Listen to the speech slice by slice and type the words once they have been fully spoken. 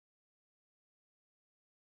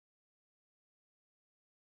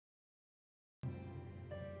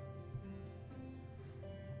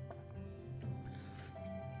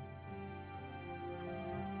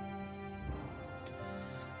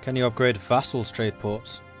Can you upgrade vassals trade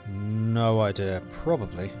ports? No idea.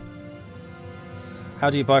 Probably. How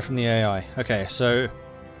do you buy from the AI? Okay, so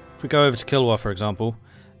if we go over to Kilwa, for example,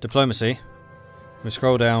 diplomacy, we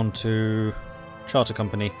scroll down to charter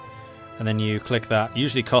company, and then you click that. It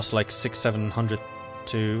usually costs like 600-700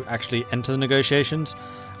 to actually enter the negotiations,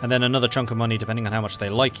 and then another chunk of money depending on how much they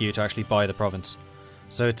like you to actually buy the province.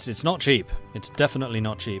 So it's not cheap. It's definitely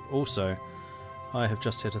not cheap. Also, I have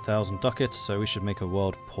just hit 1,000 ducats, so we should make a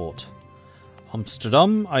world port.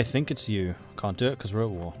 Amsterdam, I think it's you. Can't do it because we're at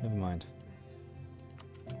war. Never mind.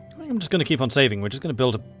 I'm just going to keep on saving. We're just going to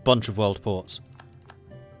build a bunch of world ports.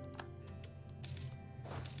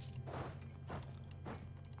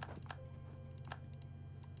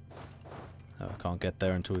 Oh, I can't get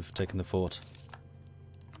there until we've taken the fort.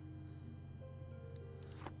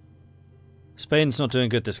 Spain's not doing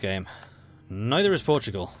good this game. Neither is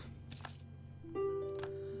Portugal.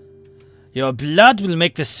 Your blood will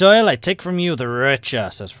make the soil I take from you the richer,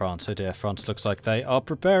 says France. Oh dear, France looks like they are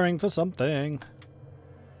preparing for something.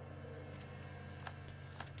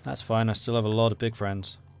 That's fine, I still have a lot of big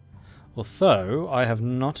friends. Although, I have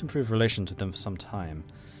not improved relations with them for some time.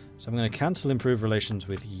 So I'm going to cancel improved relations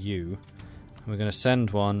with you. And we're going to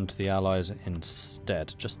send one to the Allies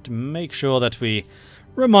instead. Just to make sure that we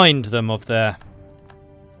remind them of their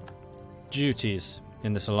duties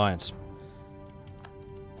in this alliance.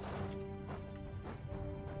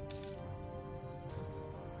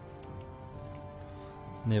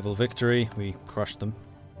 Naval victory, we crushed them.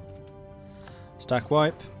 Stack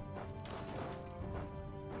wipe.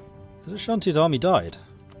 Has Ashanti's army died?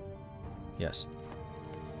 Yes.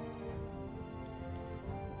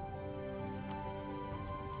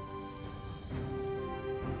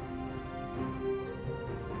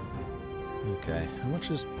 Okay, how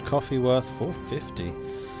much is coffee worth? 450.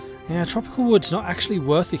 Yeah, tropical wood's not actually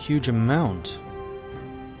worth a huge amount.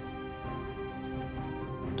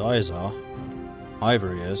 Dyes are.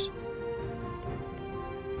 Ivory is.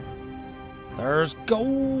 There's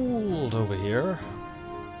gold over here.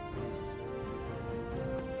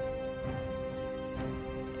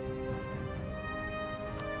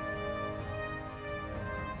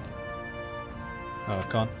 Oh, I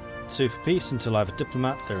can't sue for peace until I have a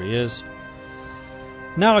diplomat. There he is.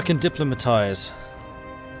 Now I can diplomatize.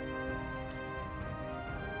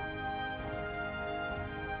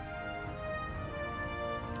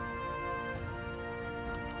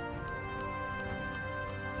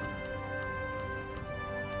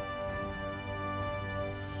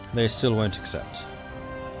 They still won't accept.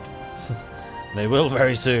 They will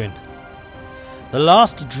very soon. The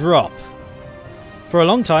last drop. For a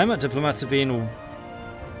long time, diplomats have been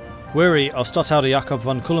weary of Stadtholder Jacob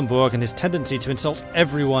von Kullenborg and his tendency to insult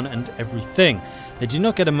everyone and everything. They do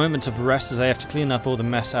not get a moment of rest as they have to clean up all the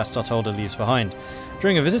mess our Stadtholder leaves behind.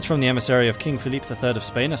 During a visit from the emissary of King Philippe III of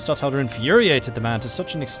Spain, a Stadtholder infuriated the man to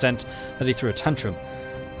such an extent that he threw a tantrum.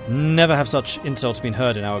 Never have such insults been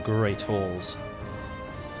heard in our great halls.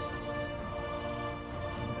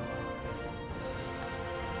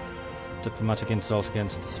 Diplomatic insult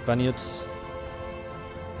against the Spaniards.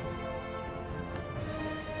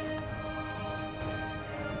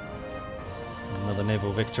 Another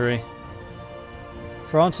naval victory.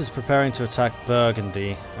 France is preparing to attack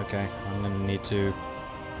Burgundy. Okay, I'm going to need to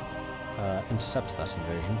intercept that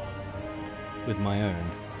invasion with my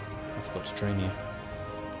own. I forgot to train you.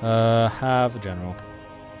 Have a general.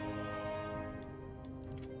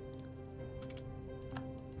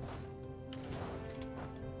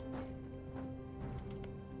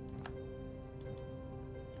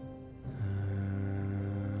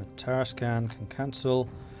 Tarascan can cancel.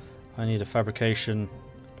 I need a fabrication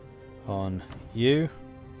on you.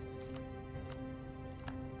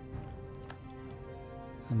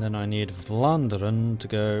 And then I need Vlaanderen to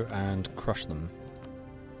go and crush them.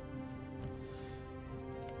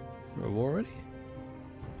 We're at war already?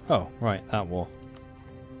 Oh, right, that war.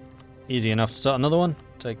 Easy enough to start another one?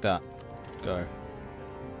 Take that. Go.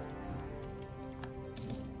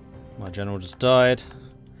 My general just died.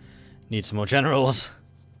 Need some more generals.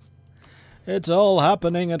 It's all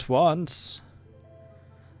happening at once.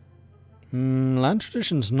 Land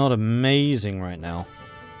tradition's not amazing right now.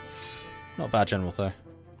 Not a bad general though.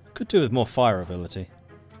 Could do with more fire ability.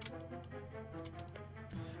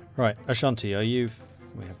 Right, Ashanti, are you...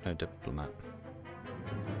 We have no diplomat.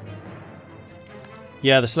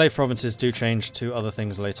 Yeah, the slave provinces do change to other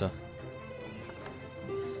things later.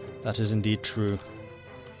 That is indeed true.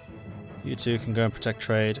 You two can go and protect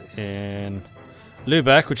trade in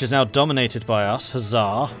Lubeck, which is now dominated by us.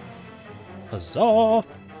 Huzzah! Huzzah!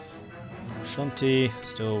 Ashanti,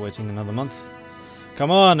 still waiting another month.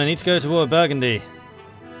 Come on, I need to go to war with Burgundy.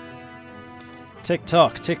 Tick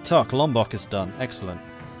tock, tick tock. Lombok is done. Excellent.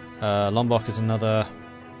 Lombok is another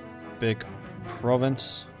big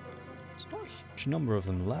province. There's not a huge number of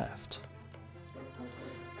them left.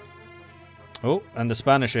 Oh, and the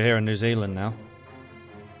Spanish are here in New Zealand now.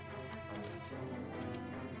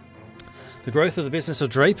 The growth of the business of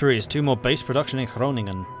draperies. 2 more base production in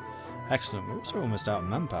Groningen. Excellent. We're also almost out of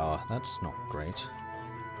manpower. That's not great.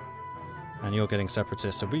 And you're getting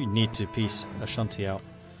separatists, so we need to piece Ashanti out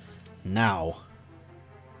now.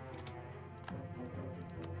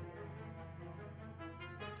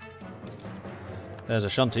 There's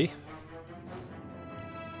Ashanti.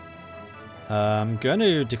 I'm going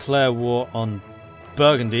to declare war on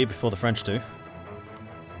Burgundy before the French do.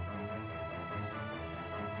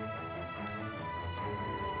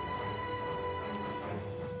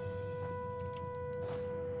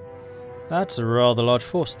 That's a rather large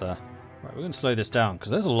force there. Right, we're going to slow this down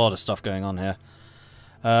because there's a lot of stuff going on here.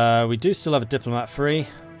 We do still have a diplomat free.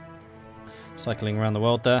 Cycling around the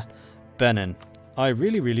world there. Benin. I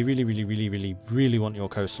really want your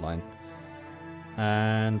coastline.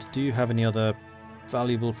 And do you have any other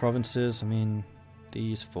valuable provinces? I mean,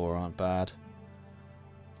 these 4 aren't bad.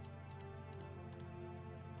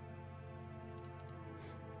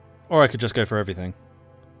 Or I could just go for everything.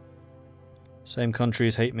 Same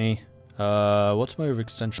countries hate me. What's my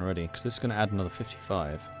overextension already? Because this is going to add another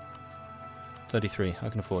 55. 33. I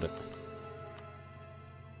can afford it.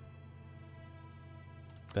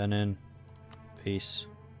 Benin. Peace.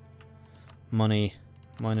 Money.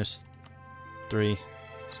 -3.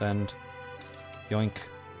 Send. Yoink.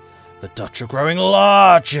 The Dutch are growing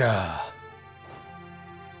larger!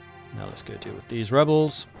 Now let's go deal with these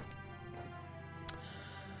rebels.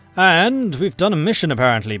 And we've done a mission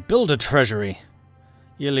apparently. Build a treasury.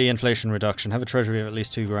 Yearly inflation reduction. Have a treasury of at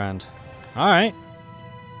least 2 grand. Alright.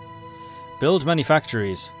 Build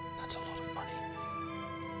manufactories. That's a lot of money.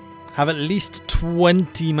 Have at least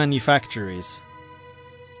 20 manufactories.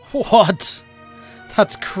 What?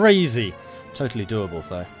 That's crazy. Totally doable,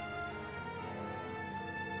 though.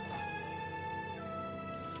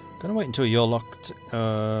 Gonna wait until you're locked.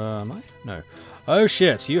 Am I? No. Oh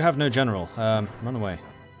shit, you have no general. Run away.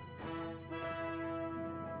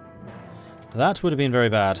 That would have been very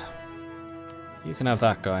bad. You can have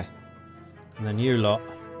that guy. And then you lot.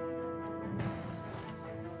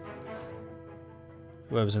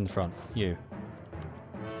 Whoever's in the front. You.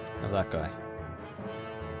 Have that guy.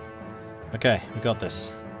 Okay, we got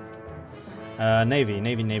this. Navy.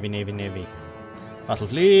 Battle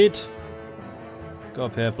fleet. Go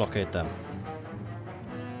up here, blockade them.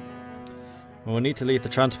 We'll need to leave the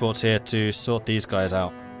transports here to sort these guys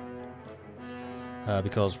out.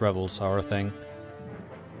 Because rebels are a thing.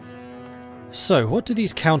 So, what do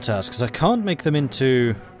these count as? Because I can't make them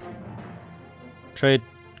into trade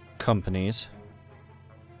companies.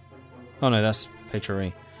 Oh no, that's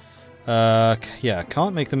patriarchy. Yeah, I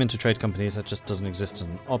can't make them into trade companies. That just doesn't exist as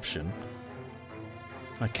an option.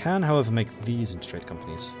 I can, however, make these into trade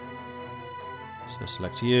companies. So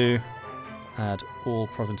select you. Add all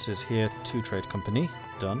provinces here to trade company.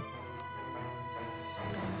 Done.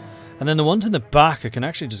 And then the ones in the back I can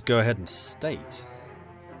actually just go ahead and state.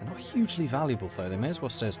 They're not hugely valuable though, they may as well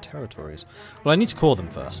stay as territories. Well, I need to core them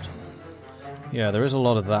first. Yeah, there is a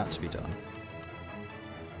lot of that to be done.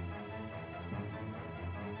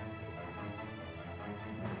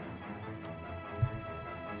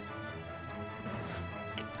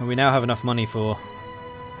 And we now have enough money for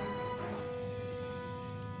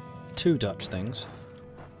 2 Dutch things.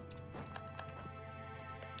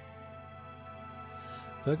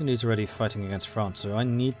 Burgundy's already fighting against France, so I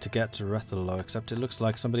need to get to Rethello, except it looks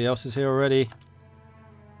like somebody else is here already.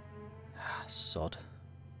 Ah, sod.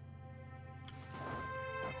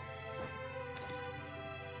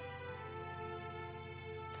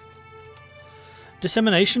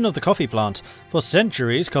 Dissemination of the coffee plant. For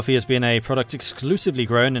centuries, coffee has been a product exclusively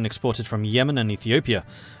grown and exported from Yemen and Ethiopia.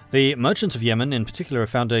 The merchants of Yemen in particular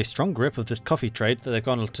have found a strong grip of the coffee trade that they've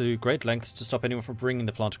gone to great lengths to stop anyone from bringing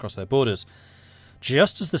the plant across their borders.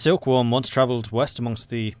 Just as the silkworm once travelled west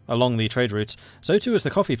along the trade routes, so too has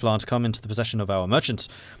the coffee plant come into the possession of our merchants.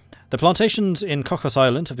 The plantations in Cocos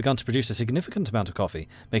Island have begun to produce a significant amount of coffee,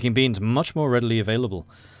 making beans much more readily available.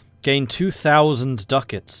 Gain 2,000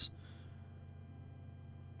 ducats.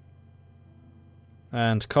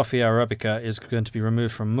 And coffee arabica is going to be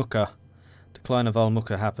removed from Muka. Decline of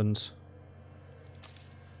Al-Muka happens.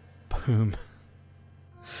 Boom.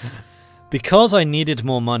 Because I needed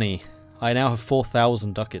more money, I now have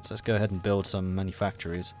 4,000 ducats. Let's go ahead and build some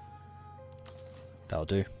manufactories. That'll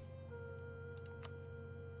do.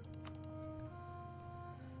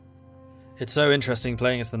 It's so interesting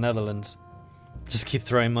playing as the Netherlands. Just keep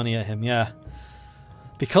throwing money at him, yeah.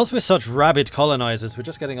 Because we're such rabid colonizers, we're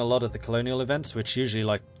just getting a lot of the colonial events, which usually,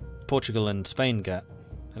 like, Portugal and Spain get.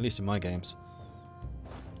 At least in my games.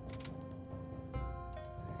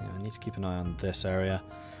 Yeah, I need to keep an eye on this area.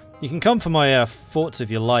 You can come for my forts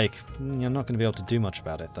if you like. You're not going to be able to do much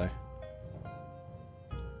about it, though.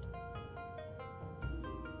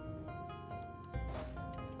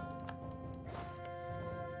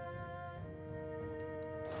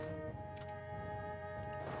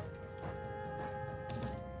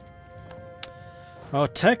 Oh,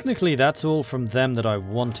 technically that's all from them that I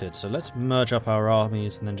wanted, so let's merge up our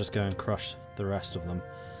armies and then just go and crush the rest of them.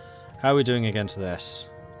 How are we doing against this?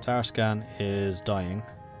 Tarascan is dying,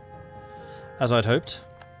 as I'd hoped.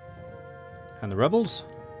 And the rebels?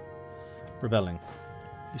 Rebelling.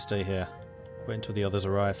 You stay here. Wait until the others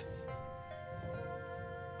arrive.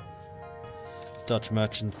 Dutch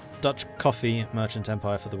coffee merchant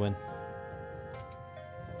empire for the win.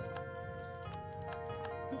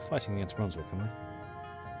 Not fighting against Brunswick, am I?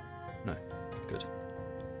 No. Good.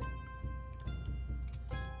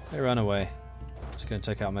 They ran away. Just going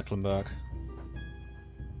to take out Mecklenburg.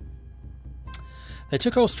 They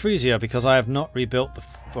took Ostfriesia because I have not rebuilt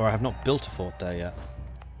or I have not built a fort there yet.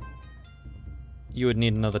 You would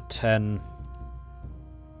need another 10.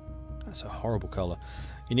 That's a horrible colour.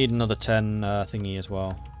 You need another 10 thingy as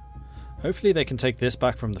well. Hopefully they can take this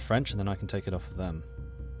back from the French and then I can take it off of them.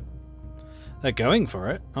 They're going for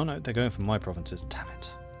it. Oh no, they're going for my provinces. Damn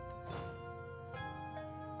it.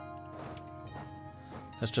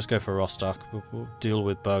 Let's just go for Rostock. We'll deal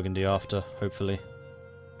with Burgundy after, hopefully.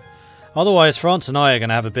 Otherwise, France and I are going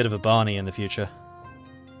to have a bit of a Barney in the future.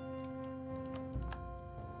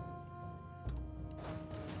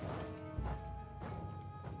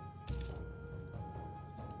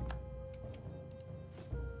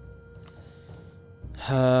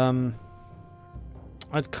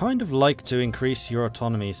 I'd kind of like to increase your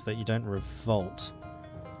autonomy so that you don't revolt.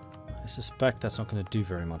 I suspect that's not going to do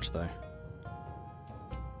very much, though.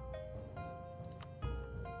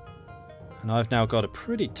 And I've now got a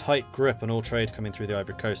pretty tight grip on all trade coming through the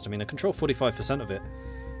Ivory Coast. I mean, I control 45% of it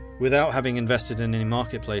without having invested in any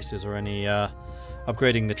marketplaces or any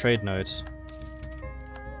upgrading the trade nodes.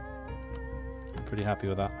 I'm pretty happy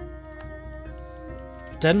with that.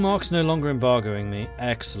 Denmark's no longer embargoing me.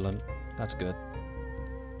 Excellent. That's good.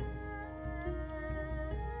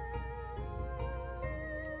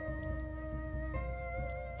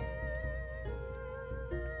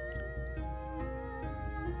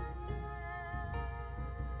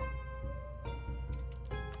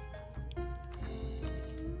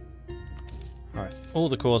 Alright, all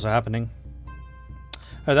the cores are happening.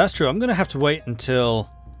 Oh, that's true. I'm going to have to wait until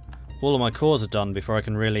all of my cores are done before I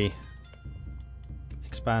can really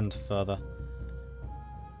expand further.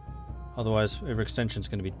 Otherwise, overextension is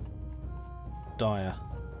going to be dire.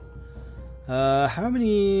 How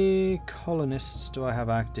many colonists do I have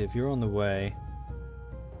active? You're on the way.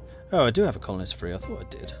 Oh, I do have a colonist free. I thought I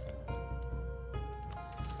did.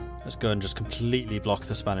 Let's go and just completely block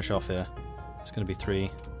the Spanish off here. It's going to be 3,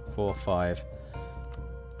 4, 5.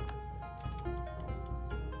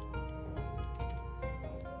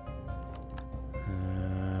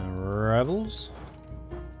 Rebels.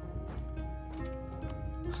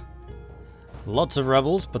 Lots of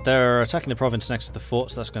rebels, but they're attacking the province next to the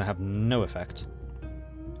fort, so that's going to have no effect.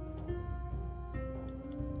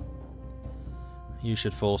 You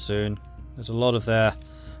should fall soon. There's a lot of their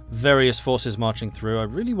various forces marching through. I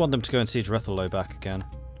really want them to go and siege Rethelo back again.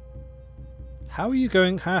 How are you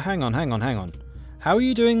going? Hang on. How are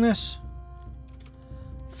you doing this?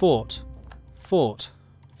 Fort.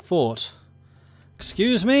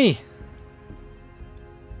 Excuse me!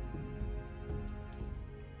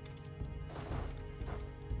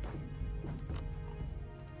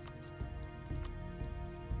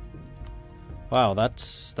 Wow,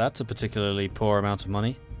 that's a particularly poor amount of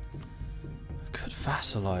money. I could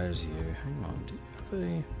vassalize you. Hang on, do you have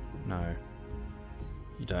a... No.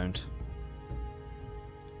 You don't.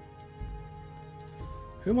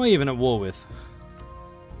 Who am I even at war with?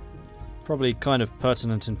 Probably kind of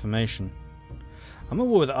pertinent information. I'm at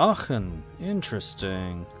war with Aachen.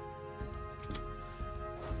 Interesting.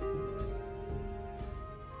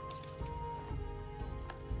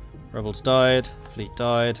 Rebels died. Fleet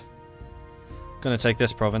died. Gonna take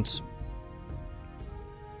this province.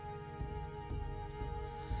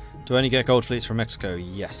 Do I only get gold fleets from Mexico?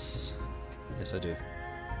 Yes. Yes, I do.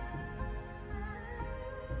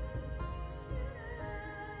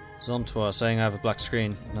 Zontois saying I have a black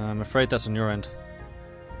screen. No, I'm afraid that's on your end.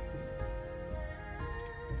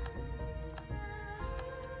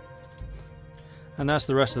 And that's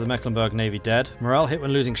the rest of the Mecklenburg Navy dead. Morale hit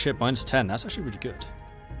when losing ship -10. That's actually really good.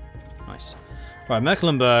 Nice. Right,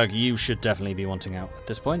 Mecklenburg, you should definitely be wanting out at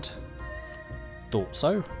this point. Thought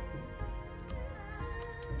so.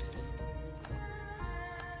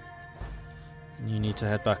 And you need to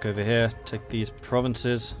head back over here, take these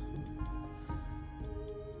provinces.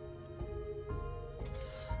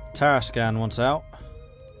 Tarascan wants out.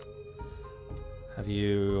 Have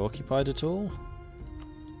you occupied at all?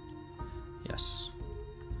 Yes.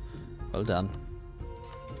 Well done.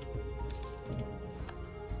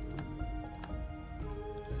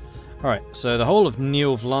 Alright, so the whole of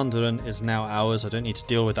Neo-Vlaanderen is now ours. I don't need to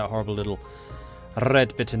deal with that horrible little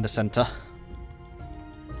red bit in the centre.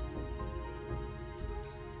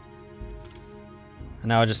 And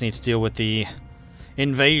now I just need to deal with the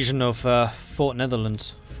invasion of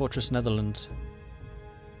Fortress Netherlands.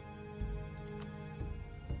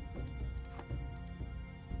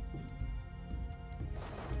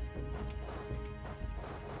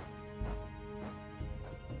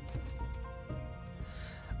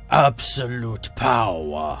 Absolute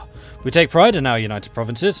power. We take pride in our united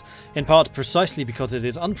provinces, in part precisely because it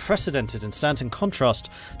is unprecedented and stands in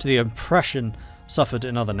contrast to the oppression suffered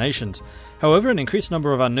in other nations. However, an increased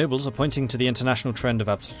number of our nobles are pointing to the international trend of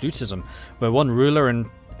absolutism, where one ruler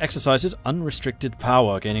exercises unrestricted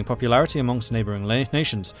power, gaining popularity amongst neighbouring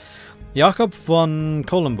nations. Jakob von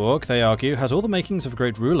Kohlenburg, they argue, has all the makings of a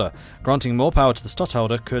great ruler. Granting more power to the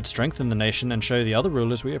Stadtholder could strengthen the nation and show the other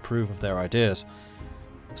rulers we approve of their ideas.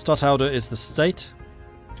 Stadtholder is the state.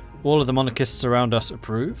 All of the monarchists around us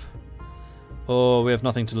approve. Or we have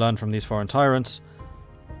nothing to learn from these foreign tyrants.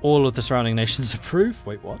 All of the surrounding nations approve.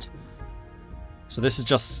 Wait, what? So this is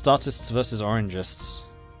just statists versus orangists.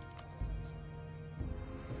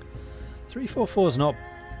 344 is not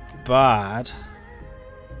bad.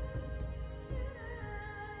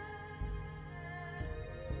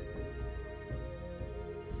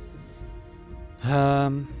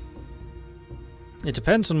 It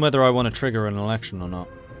depends on whether I want to trigger an election or not.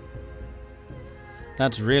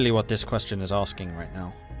 That's really what this question is asking right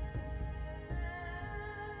now.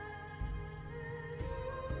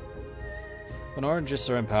 When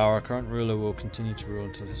orangists are in power, our current ruler will continue to rule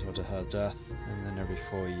until his or her death, and then every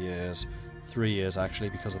 4 years. 3 years actually,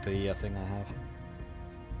 because of the thing I have.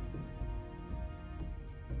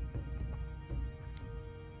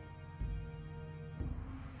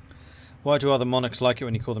 Why do other monarchs like it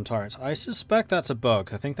when you call them tyrants? I suspect that's a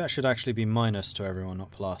bug. I think that should actually be minus to everyone,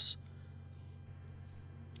 not plus.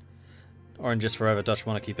 Oranges forever, Dutch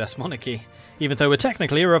monarchy, best monarchy. Even though we're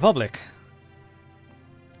technically a republic.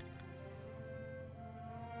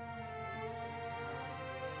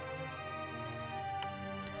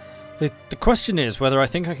 The question is whether I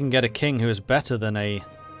think I can get a king who is better than a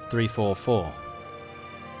 344.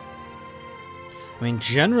 I mean,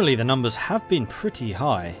 generally the numbers have been pretty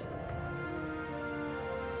high.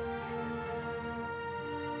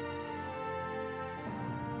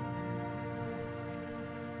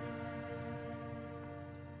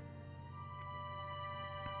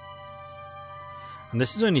 And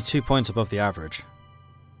this is only 2 points above the average.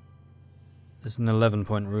 This is an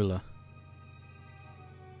 11-point ruler.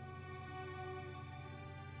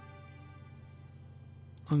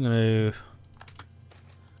 I'm going to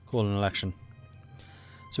call an election.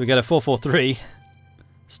 So we get a 443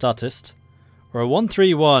 statist, or a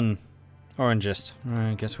 131 orangist.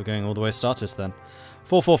 I guess we're going all the way statist then.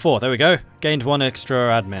 444, there we go. Gained 1 extra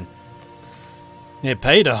admin. It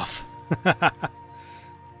paid off.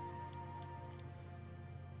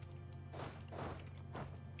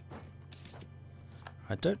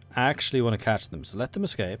 I don't actually want to catch them, so let them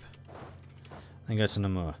escape. Then go to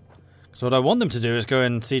Namur. So what I want them to do is go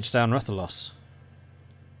and siege down Rethalos.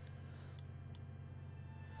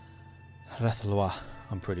 Rethalois.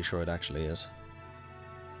 I'm pretty sure it actually is.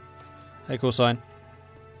 Hey, call sign.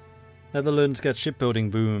 Netherlands gets shipbuilding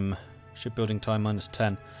boom. Shipbuilding time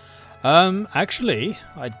 -10. Actually,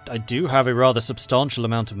 I do have a rather substantial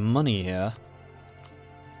amount of money here.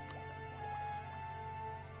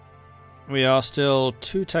 We are still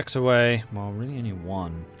 2 techs away. Well, really only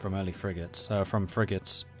 1 from early frigates. From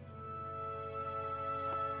frigates.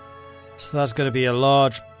 So that's going to be a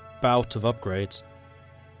large bout of upgrades.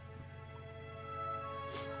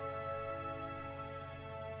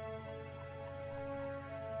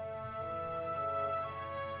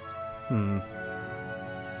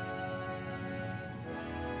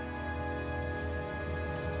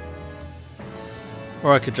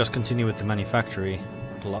 Or I could just continue with the manufactory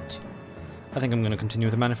glut. I think I'm going to continue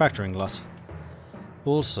with the manufacturing glut.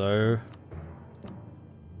 Also,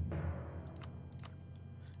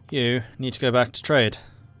 you need to go back to trade.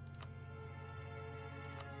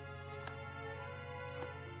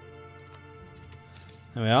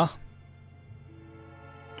 There we are.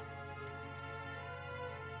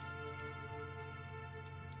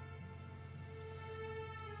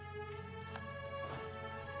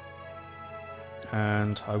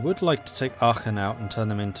 And I would like to take Aachen out and turn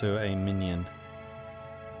them into a minion.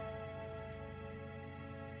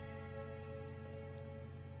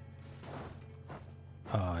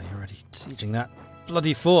 Oh, you're already sieging that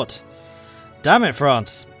bloody fort. Damn it,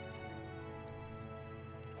 France.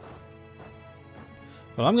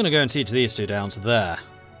 Well, I'm going to go and siege these two downs there.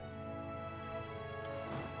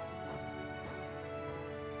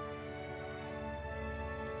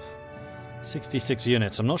 "66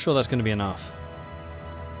 units. I'm not sure that's going to be enough.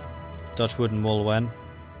 Dutch wooden wall when?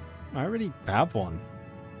 I already have one.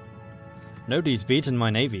 Nobody's beaten my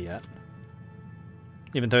navy yet.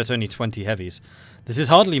 Even though it's only 20 heavies. This is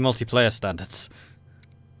hardly multiplayer standards.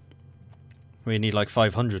 We need like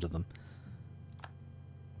 500 of them.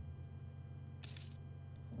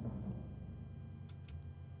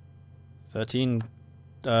 "13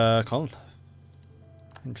 colon.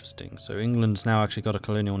 Interesting. So England's now actually got a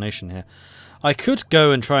colonial nation here. I could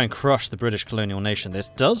go and try and crush the British colonial nation. This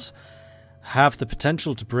does have the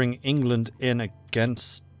potential to bring England in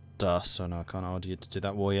against us. Oh no, I can't order you to do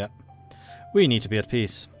that war yet. We need to be at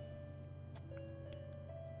peace.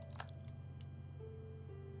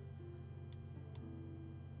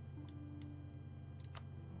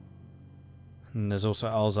 And there's also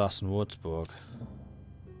Alsace and Würzburg.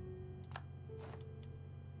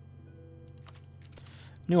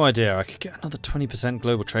 New idea. I could get another 20%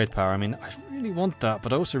 global trade power. I mean, I really want that,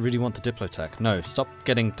 but I also really want the Diplotech. No, stop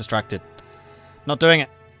getting distracted. Not doing it.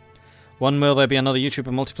 When will there be another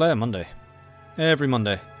YouTuber multiplayer? Monday. Every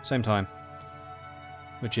Monday. Same time.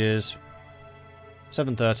 Which is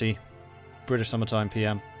 7:30 British summertime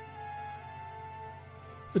PM.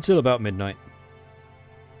 Until about midnight.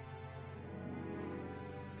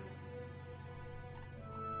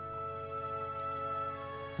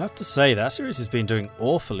 I have to say, that series has been doing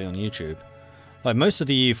awfully on YouTube. Like, most of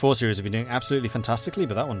the EU4 series have been doing absolutely fantastically,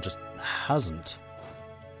 but that one just hasn't.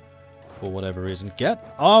 For whatever reason. Get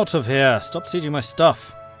out of here! Stop sieging my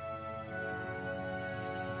stuff!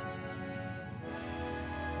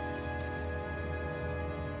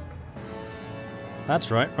 That's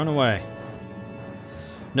right, run away.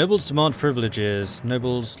 Nobles demand privileges.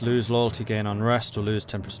 Nobles lose loyalty, gain unrest, or lose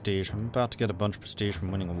 10 prestige. I'm about to get a bunch of prestige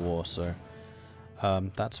from winning a war, so...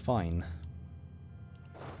 that's fine.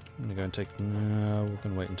 I'm gonna go and take... No, we're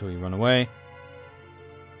gonna wait until you run away.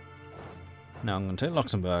 Now I'm gonna take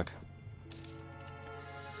Luxembourg.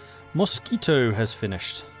 Mosquito has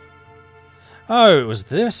finished. Oh, it was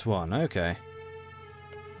this one. Okay.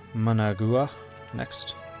 Managua.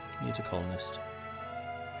 Next. Needs a colonist.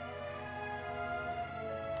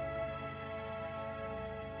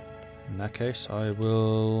 In that case, I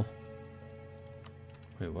will...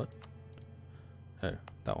 Wait, what? Oh,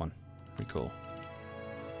 that one. Recall.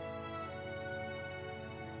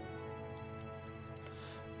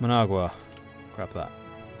 Managua. Grab that.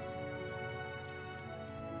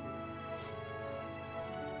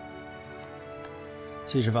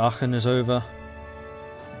 Siege of Aachen is over.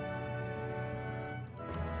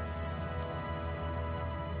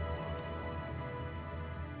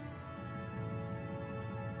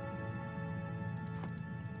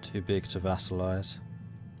 Too big to vassalize.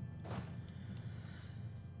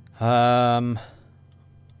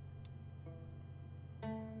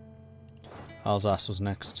 Alsace was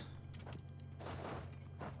next.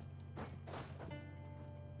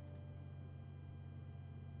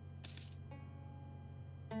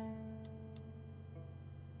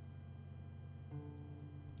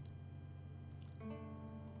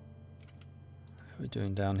 What are we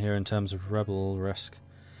doing down here in terms of rebel risk?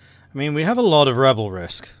 I mean, we have a lot of rebel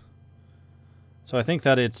risk. So I think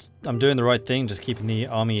that I'm doing the right thing, just keeping the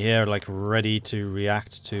army here, like, ready to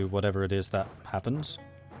react to whatever it is that happens.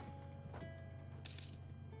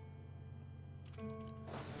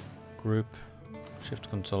 Group, shift,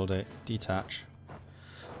 consolidate, detach.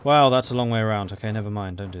 Wow, that's a long way around. Okay, never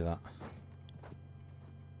mind, don't do that.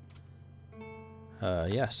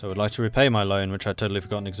 Yes, I would like to repay my loan, which I'd totally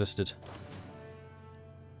forgotten existed.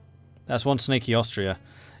 That's one snaky Austria.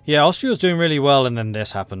 Yeah, Austria was doing really well, and then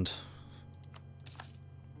this happened.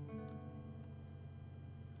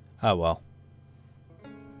 Oh well.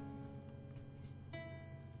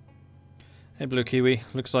 Hey Blue Kiwi,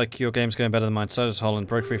 looks like your game's going better than mine. So does Holland.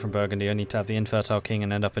 Broke free from Burgundy, only to have the infertile king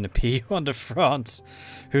and end up in a PU under France,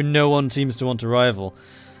 who no one seems to want to rival.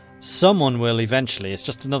 Someone will eventually, it's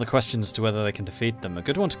just another question as to whether they can defeat them. A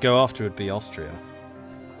good one to go after would be Austria.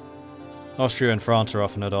 Austria and France are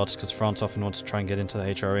often at odds, because France often wants to try and get into the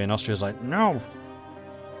HRE, and Austria's like, no!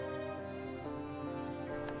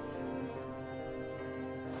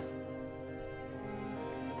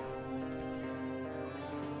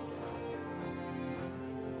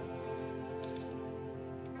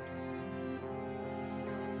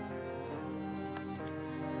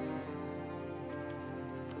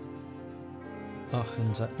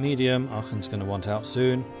 Aachen's at medium. Aachen's going to want out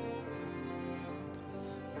soon.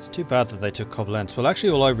 It's too bad that they took Koblenz. Well, actually,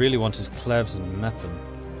 all I really want is Klevs and Meppen.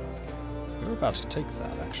 We're about to take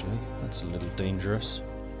that, actually. That's a little dangerous.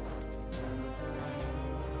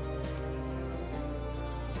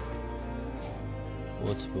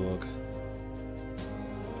 Würzburg.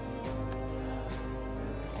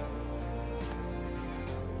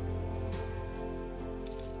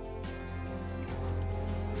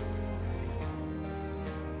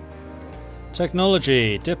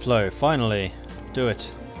 Technology, Diplo, finally. Do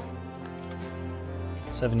it.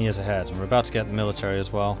 7 years ahead, and we're about to get the military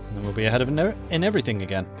as well, and then we'll be ahead of in everything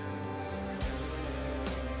again.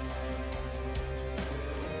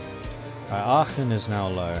 Right, Aachen is now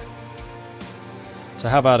low. So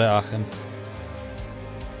how about it, Aachen?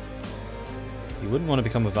 You wouldn't want to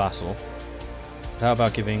become a vassal. But how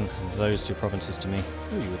about giving those two provinces to me?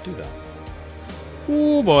 Oh, you would do that.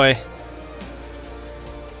 Oh boy.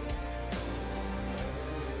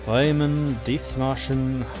 Bremen,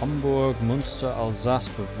 Dithmarschen, Hamburg, Munster, Alsace,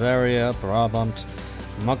 Bavaria, Brabant,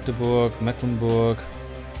 Magdeburg, Mecklenburg,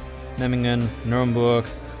 Memmingen, Nuremberg,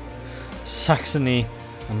 Saxony,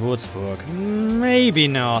 and Würzburg. Maybe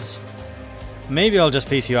not. Maybe I'll just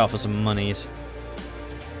piece you out for some monies.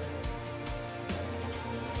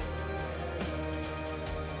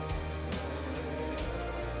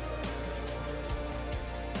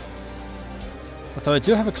 Although I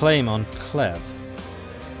do have a claim on Clev,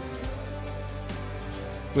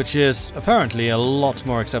 which is apparently a lot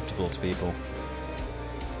more acceptable to people.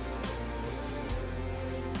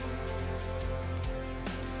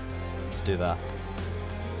 Let's do that.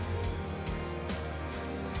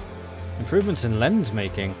 Improvements in lens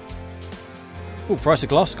making. Oh, price of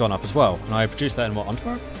glass has gone up as well. And I produced that in what,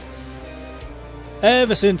 Antwerp?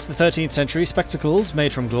 Ever since the 13th century, spectacles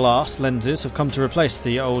made from glass lenses have come to replace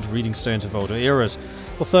the old reading stones of older eras.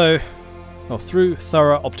 Through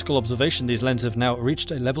thorough optical observation, these lenses have now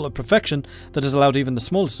reached a level of perfection that has allowed even the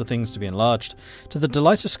smallest of things to be enlarged. To the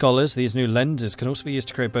delight of scholars, these new lenses can also be used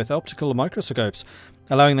to create both optical microscopes,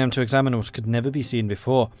 allowing them to examine what could never be seen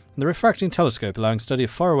before, and the refracting telescope, allowing study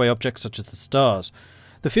of faraway objects such as the stars.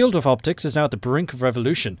 The field of optics is now at the brink of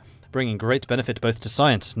revolution, bringing great benefit both to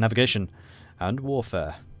science, navigation, and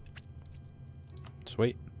warfare.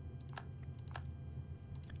 Sweet.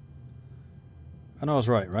 And I was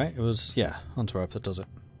right? It was, yeah, Antwerp that does it.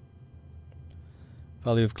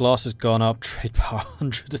 Value of glass has gone up. Trade power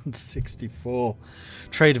 164.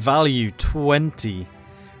 Trade value 20.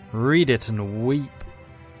 Read it and weep.